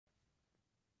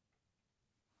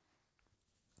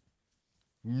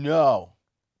No,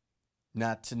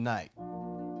 not tonight.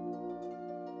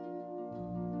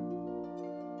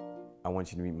 I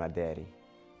want you to meet my daddy.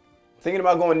 Thinking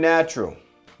about going natural.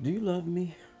 Do you love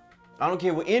me? I don't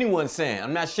care what anyone's saying.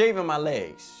 I'm not shaving my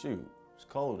legs. Shoot, it's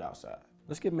cold outside.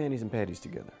 Let's get manis and patties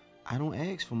together. I don't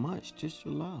ask for much, just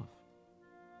your love.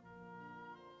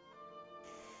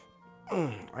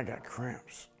 I got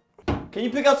cramps. Can you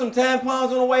pick up some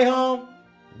tampons on the way home?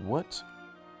 What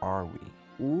are we?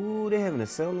 Ooh, they're having a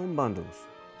sale on bundles.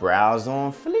 Brows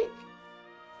on fleek.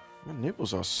 My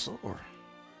nipples are sore.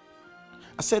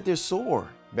 I said they're sore.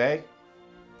 Babe,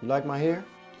 you like my hair?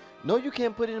 No, you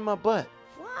can't put it in my butt.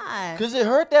 Why? Cause it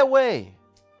hurt that way.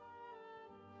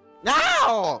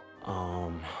 Ow!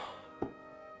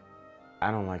 I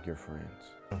don't like your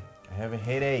friends. I have a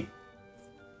headache.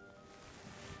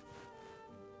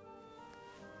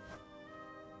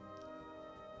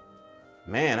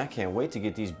 Man, I can't wait to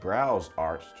get these brows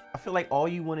arched. I feel like all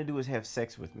you want to do is have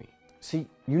sex with me. See,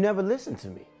 you never listen to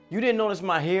me. You didn't notice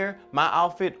my hair, my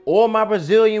outfit, or my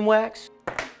Brazilian wax?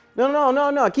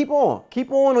 No. Keep on.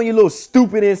 Keep on your little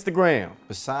stupid Instagram.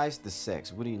 Besides the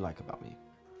sex, what do you like about me?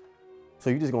 So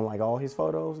you just gonna like all his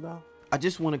photos, though? I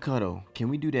just want to cuddle. Can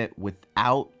we do that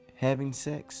without having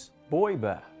sex? Boy,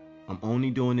 bye. I'm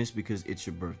only doing this because it's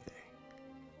your birthday.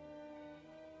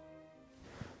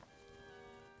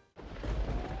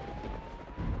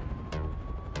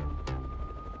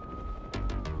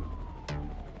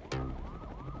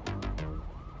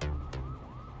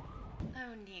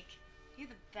 Oh, Nick, you're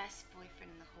the best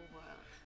boyfriend in the whole world.